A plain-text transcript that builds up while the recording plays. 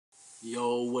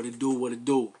Yo, what it do, what it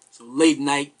do? So late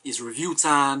night, it's review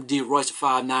time. Did Royce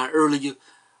 5'9" earlier.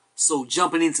 So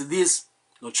jumping into this,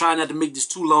 gonna try not to make this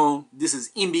too long. This is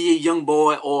NBA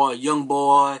Youngboy or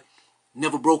Youngboy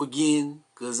Never Broke Again.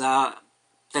 Cause I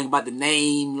think about the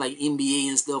name, like NBA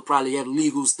and stuff, probably have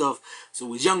legal stuff.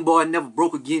 So it's Youngboy Never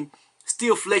Broke Again.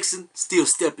 Still flexing, still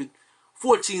stepping.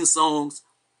 14 songs,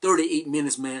 38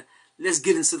 minutes, man. Let's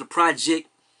get into the project.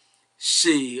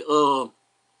 Shit,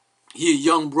 he a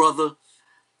young brother.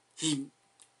 He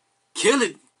kill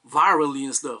it virally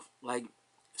and stuff. Like,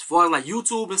 as far as like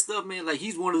YouTube and stuff, man, like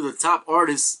he's one of the top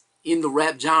artists in the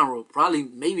rap genre. Probably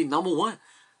maybe #1.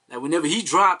 Like whenever he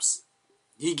drops,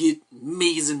 he get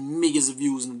millions and millions of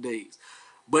views in the days.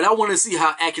 But I want to see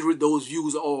how accurate those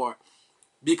views are.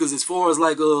 Because as far as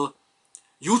like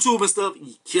YouTube and stuff,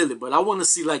 he kill it. But I want to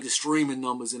see like the streaming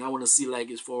numbers, and I want to see like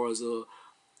as far as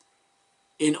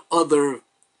in other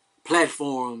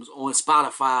platforms on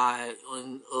Spotify,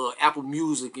 on Apple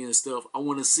Music and stuff. I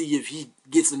want to see if he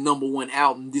gets the #1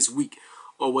 album this week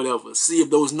or whatever. See if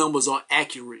those numbers are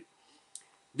accurate.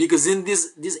 Because in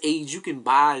this age, you can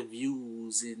buy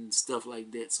views and stuff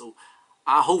like that. So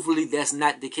hopefully that's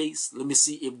not the case. Let me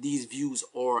see if these views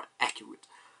are accurate.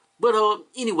 But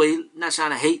anyway, not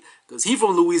trying to hate, because he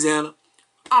from Louisiana,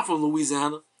 I'm from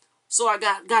Louisiana, so I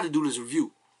got to do this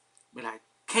review. But I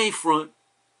can't front.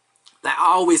 Like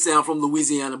I always say I'm from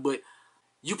Louisiana, but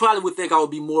you probably would think I would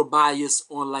be more biased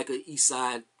on like a East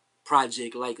Side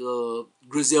project, like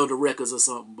Griselda Records or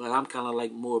something. But I'm kind of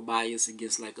like more biased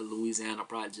against like a Louisiana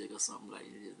project or something like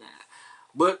that.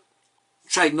 But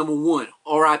track #1,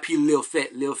 R.I.P. Lil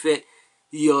Fat. Lil Fat,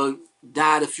 he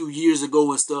died a few years ago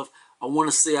and stuff. I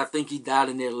want to say I think he died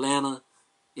in Atlanta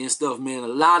and stuff, man. A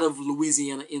lot of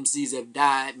Louisiana MCs have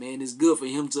died, man. It's good for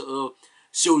him to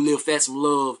show Lil Fat some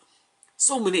love.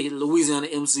 So many Louisiana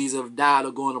MCs have died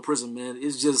or gone to prison, man.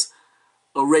 It's just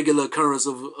a regular occurrence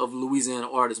of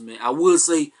Louisiana artists, man. I would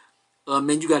say,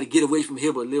 man, you got to get away from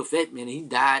here, but Lil Fat, man, he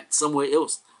died somewhere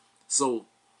else. So,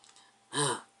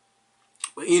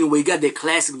 but anyway, got that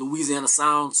classic Louisiana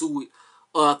sound to it.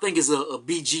 I think it's a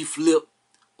BG flip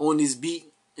on this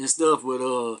beat and stuff, but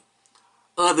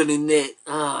other than that,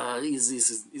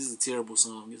 it's a terrible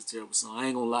song. It's a terrible song. I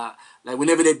ain't gonna lie. Like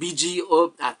whenever that BG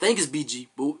I think it's BG,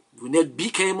 but when that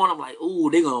beat came on, I'm like, oh,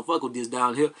 they gonna fuck with this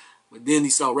down here. But then he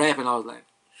started rapping, I was like,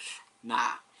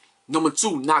 nah.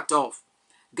 #2, Knocked Off.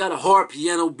 Got a hard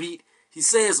piano beat. He's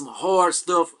saying some hard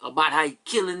stuff about how he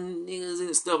killing niggas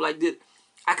and stuff like that.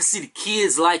 I can see the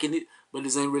kids liking it, but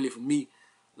this ain't really for me.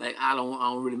 Like I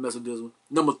don't really mess with this one.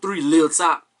 #3, Lil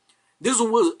Top. This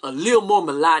one was a little more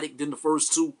melodic than the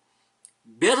first two.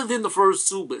 Better than the first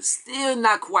two, but still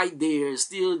not quite there.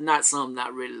 Still not something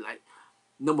not really like.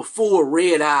 #4,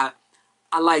 Red Eye.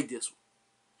 I like this one.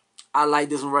 I like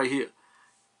this one right here.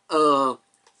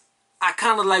 I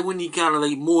kind of like when he kind of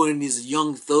like more in his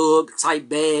Young Thug type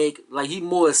bag. Like he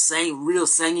more real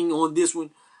singing on this one.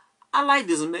 I like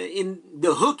this one, man. And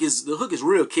the hook is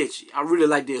real catchy. I really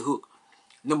like that hook.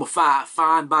 #5,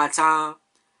 Fine by Time.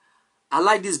 I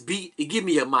like this beat. It give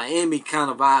me a Miami kind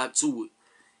of vibe to it.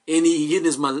 And he getting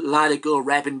this melodic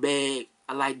rapping bag.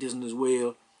 I like this one as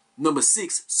well.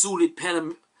 #6, Suited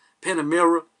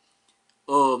Panamera.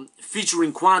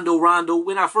 Featuring Quando Rondo.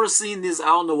 When I first seen this, I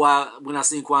don't know why, when I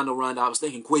seen Quando Rondo, I was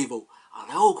thinking Quavo. I was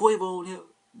like, oh, Quavo on here.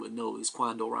 But no, it's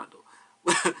Quando Rondo.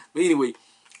 But anyway,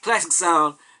 classic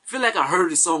sound. Feel like I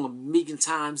heard this song a million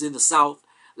times in the South.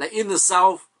 Like in the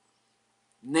South,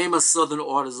 name a Southern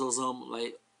artist or something.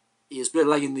 Like, especially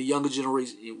like in the younger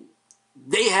generation,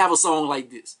 they have a song like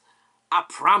this. I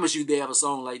promise you they have a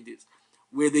song like this.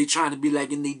 Where they trying to be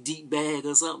like in their deep bag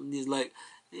or something. It's like,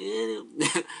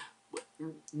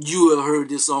 you have heard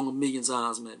this song a million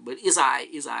times, man. But it's alright.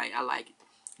 It's alright. I like it.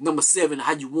 #7,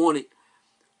 How You Want It.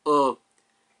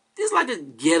 This is like a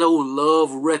ghetto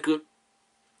love record.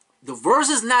 The verse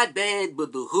is not bad,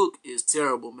 but the hook is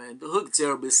terrible, man. The hook is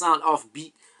terrible. It sounds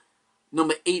offbeat.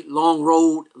 #8, Long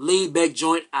Road. Laid Back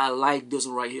Joint. I like this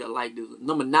one right here. I like this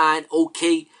one. #9,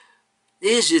 Okay.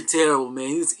 This shit terrible,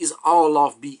 man. It's all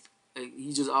offbeat. Like,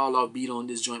 he's just all offbeat on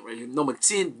this joint right here.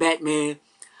 #10, Batman.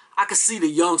 I can see the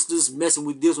youngsters messing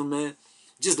with this one, man.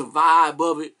 Just the vibe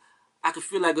of it. I can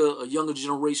feel like a younger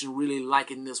generation really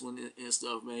liking this one and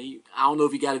stuff, man. I don't know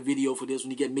if he got a video for this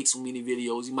one. He get mixed so many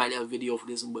videos. He might have a video for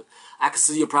this one, but I can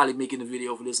see him probably making a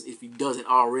video for this one if he doesn't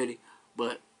already.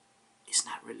 But it's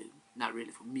not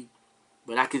really for me.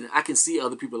 But I can see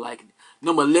other people liking it.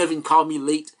 #11, Call Me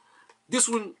Late. This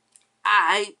one,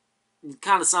 I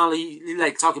kind of sound like he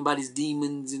like talking about his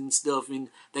demons and stuff and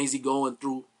things he going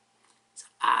through.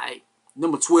 Alright.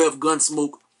 #12,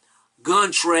 Gunsmoke.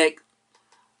 Gun Track.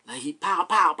 Like he pow,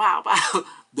 pow, pow, pow.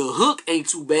 The hook ain't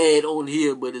too bad on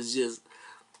here, but it's just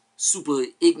super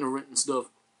ignorant and stuff.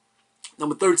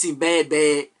 Number 13, Bad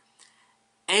Bad.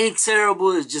 Ain't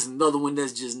terrible. It's just another one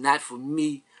that's just not for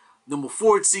me. Number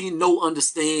 14, No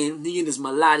Understand. He in his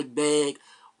melodic bag.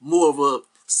 More of a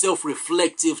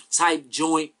self-reflective type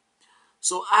joint.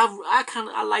 So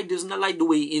I like this, and I like the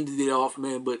way he ended it off,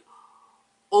 man. But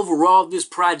overall, this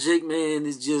project, man,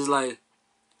 is just like,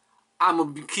 I'm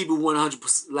gonna keep it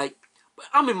 100%. Like, but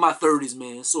I'm in my 30s,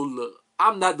 man. So look,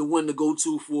 I'm not the one to go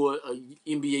to for a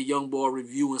NBA Youngboy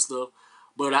review and stuff.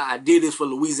 But I did this for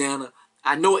Louisiana.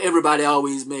 I know everybody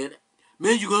always, man,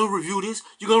 you gonna review this?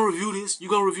 You gonna review this? You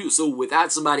gonna review? So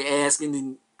without somebody asking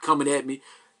and coming at me,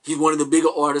 he's one of the bigger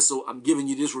artists, so I'm giving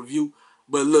you this review.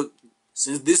 But look,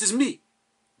 since this is me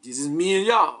and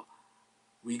y'all,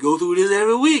 we go through this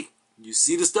every week. You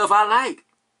see the stuff I like.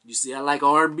 You see I like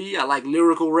R&B, I like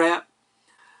lyrical rap.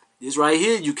 This right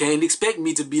here, you can't expect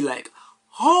me to be like,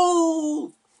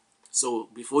 oh. So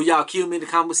before y'all kill me in the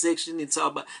comment section and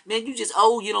talk about, man, you just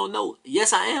old, you don't know.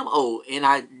 Yes, I am old, and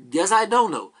I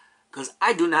don't know, because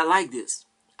I do not like this.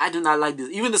 I do not like this.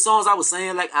 Even the songs I was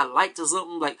saying, like, I liked or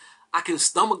something, like, I can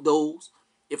stomach those.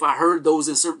 If I heard those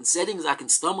in certain settings, I can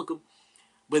stomach them.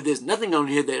 But there's nothing on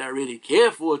here that I really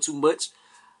care for too much.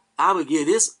 I would give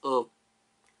this a,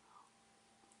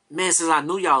 man, since I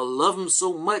know y'all love him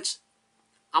so much,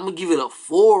 I'm going to give it a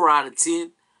 4 out of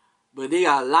 10. But they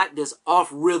got a lot that's off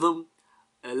rhythm,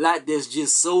 a lot that's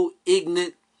just so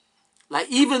ignorant. Like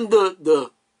even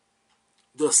the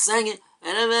singing,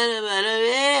 I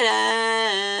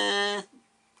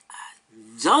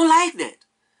don't like that.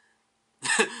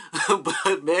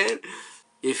 But man,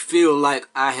 it feel like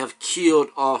I have killed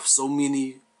off so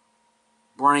many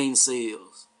brain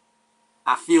cells.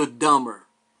 I feel dumber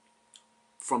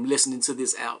from listening to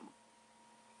this album.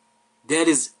 That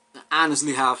is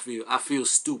honestly how I feel. I feel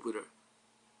stupider,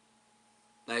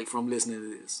 like, from listening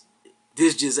to this.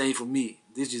 This just ain't for me.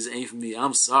 This just ain't for me.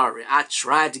 I'm sorry. I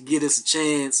tried to get us a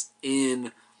chance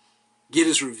and get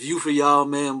this review for y'all,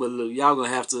 man, but look, y'all gonna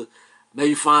have to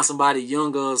maybe find somebody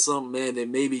younger or something, man, that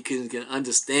maybe can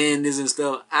understand this and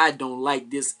stuff. I don't like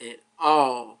this at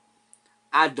all.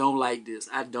 I don't like this.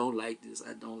 I don't like this.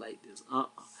 I don't like this.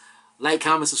 Like,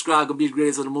 comment, subscribe. Gonna be the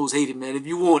greatest of the most hated, man. If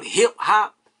you want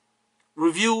hip-hop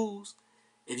reviews,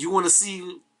 if you want to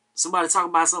see somebody talk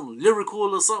about something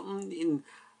lyrical or something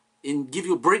and give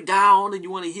you a breakdown, and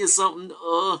you want to hear something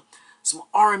some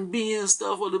R&B and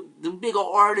stuff, or the bigger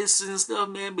artists and stuff,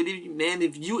 man. But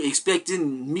if you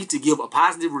expecting me to give a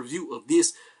positive review of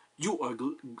this, you are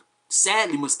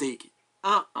sadly mistaken.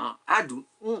 I do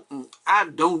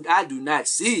not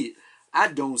see it. I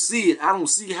don't see it. I don't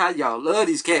see how y'all love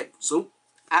these cats. So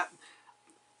I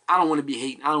don't want to be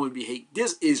hating. I don't want to be hating.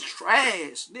 This is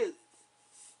trash.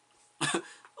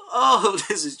 Oh,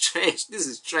 this is trash. This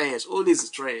is trash. Oh, this is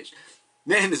trash.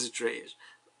 Man, this is trash.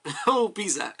 Oh,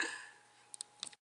 peace out.